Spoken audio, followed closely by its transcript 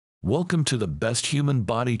Welcome to the Best Human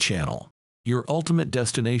Body channel, your ultimate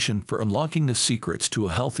destination for unlocking the secrets to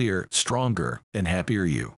a healthier, stronger, and happier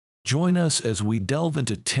you. Join us as we delve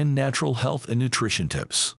into 10 natural health and nutrition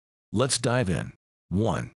tips. Let's dive in.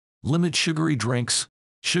 1. Limit sugary drinks.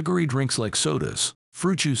 Sugary drinks like sodas,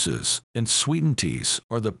 fruit juices, and sweetened teas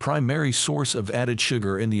are the primary source of added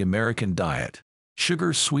sugar in the American diet.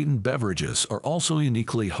 Sugar-sweetened beverages are also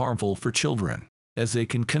uniquely harmful for children, as they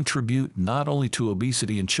can contribute not only to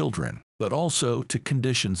obesity in children, but also to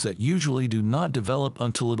conditions that usually do not develop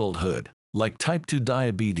until adulthood, like type 2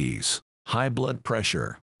 diabetes, high blood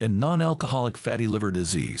pressure, and non-alcoholic fatty liver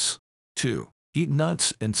disease. 2. Eat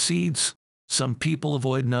nuts and seeds. Some people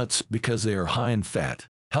avoid nuts because they are high in fat.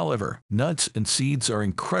 However, nuts and seeds are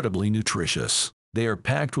incredibly nutritious. They are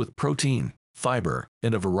packed with protein, fiber,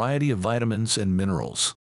 and a variety of vitamins and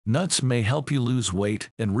minerals. Nuts may help you lose weight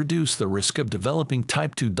and reduce the risk of developing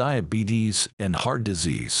type 2 diabetes and heart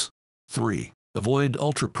disease. 3. Avoid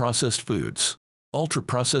ultra-processed foods.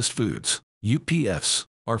 Ultra-processed foods, UPFs,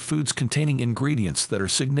 are foods containing ingredients that are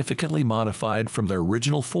significantly modified from their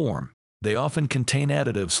original form. They often contain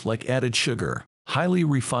additives like added sugar, highly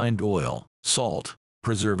refined oil, salt,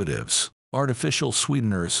 preservatives, artificial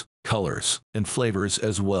sweeteners, colors, and flavors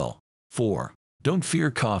as well. 4. Don't fear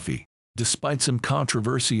coffee. Despite some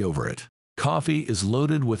controversy over it, coffee is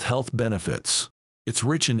loaded with health benefits. It's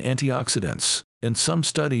rich in antioxidants, and some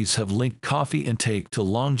studies have linked coffee intake to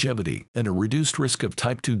longevity and a reduced risk of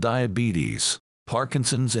type 2 diabetes,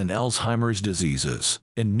 Parkinson's and Alzheimer's diseases,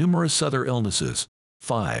 and numerous other illnesses.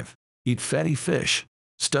 5. Eat fatty fish.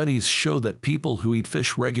 Studies show that people who eat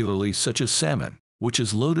fish regularly, such as salmon, which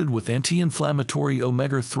is loaded with anti-inflammatory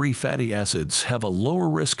omega-3 fatty acids, have a lower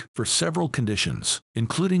risk for several conditions,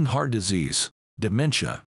 including heart disease,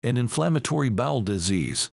 dementia, and inflammatory bowel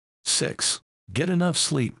disease. 6. Get enough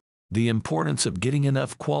sleep. The importance of getting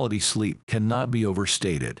enough quality sleep cannot be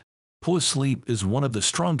overstated. Poor sleep is one of the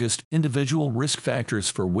strongest individual risk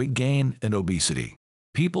factors for weight gain and obesity.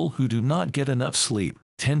 People who do not get enough sleep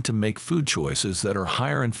tend to make food choices that are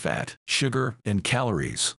higher in fat, sugar, and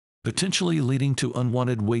calories, potentially leading to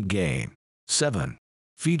unwanted weight gain. 7.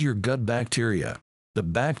 Feed your gut bacteria. The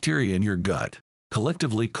bacteria in your gut,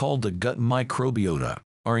 collectively called the gut microbiota,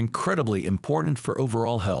 are incredibly important for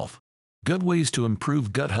overall health. Good ways to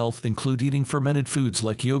improve gut health include eating fermented foods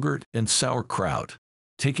like yogurt and sauerkraut,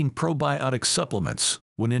 taking probiotic supplements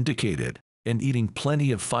when indicated, and eating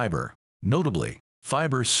plenty of fiber. Notably,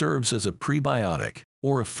 fiber serves as a prebiotic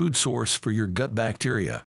or a food source for your gut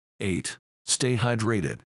bacteria. 8. Stay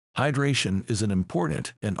hydrated. Hydration is an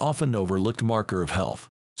important and often overlooked marker of health.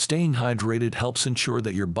 Staying hydrated helps ensure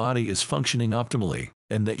that your body is functioning optimally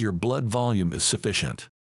and that your blood volume is sufficient.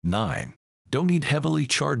 9. Don't eat heavily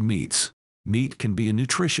charred meats. Meat can be a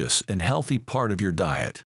nutritious and healthy part of your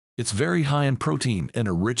diet. It's very high in protein and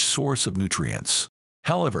a rich source of nutrients.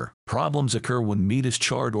 However, problems occur when meat is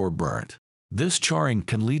charred or burnt. This charring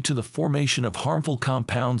can lead to the formation of harmful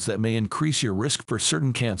compounds that may increase your risk for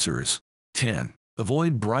certain cancers. 10.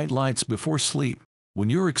 Avoid bright lights before sleep. When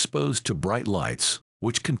you're exposed to bright lights,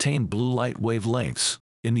 which contain blue light wavelengths,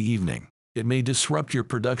 in the evening, it may disrupt your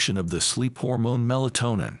production of the sleep hormone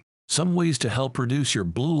melatonin. Some ways to help reduce your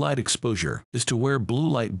blue light exposure is to wear blue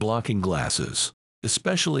light blocking glasses,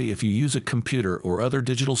 especially if you use a computer or other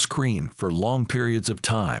digital screen for long periods of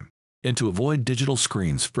time, and to avoid digital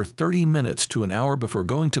screens for 30 minutes to an hour before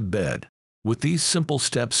going to bed. With these simple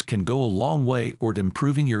steps can go a long way toward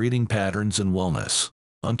improving your eating patterns and wellness.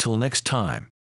 Until next time.